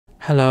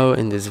Hello,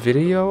 in this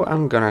video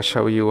I'm gonna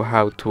show you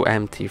how to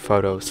empty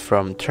photos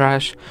from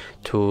trash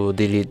to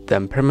delete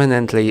them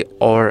permanently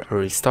or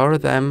restore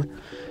them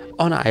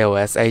on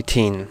iOS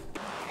 18.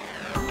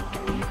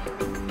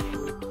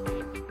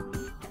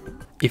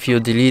 If you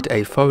delete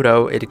a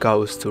photo, it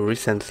goes to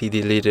recently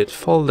deleted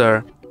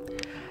folder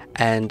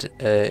and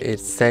it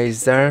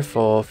stays there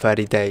for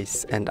 30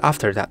 days, and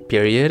after that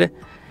period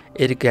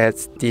it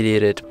gets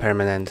deleted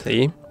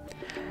permanently.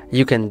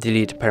 You can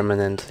delete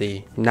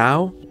permanently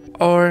now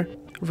or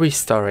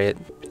restore it.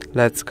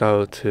 Let's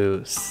go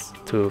to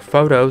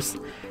photos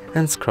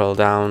and scroll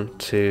down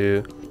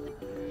to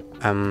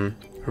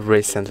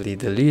recently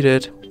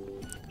deleted.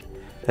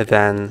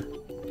 Then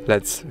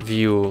let's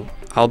view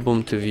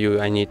album. To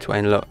view, I need to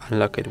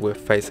unlock it with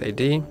Face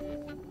ID.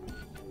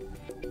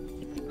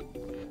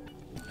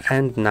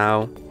 And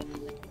now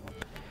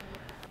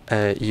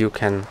you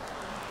can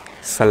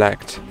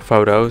select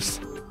photos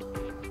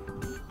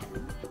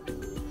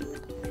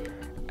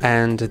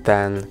and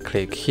then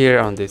click here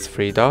on these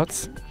three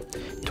dots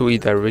to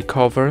either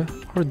recover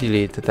or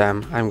delete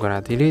them. I'm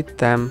gonna delete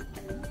them.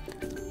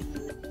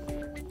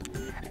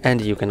 And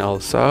you can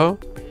also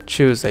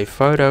choose a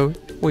photo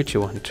which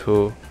you want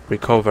to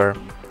recover.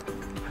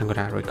 I'm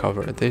gonna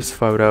recover this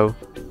photo.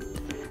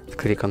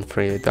 Click on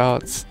three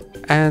dots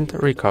and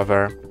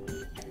recover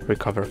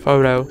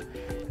photo.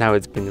 Now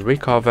it's been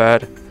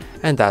recovered.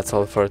 And that's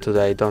all for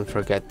today. Don't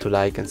forget to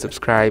like and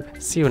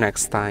subscribe. See you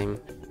next time.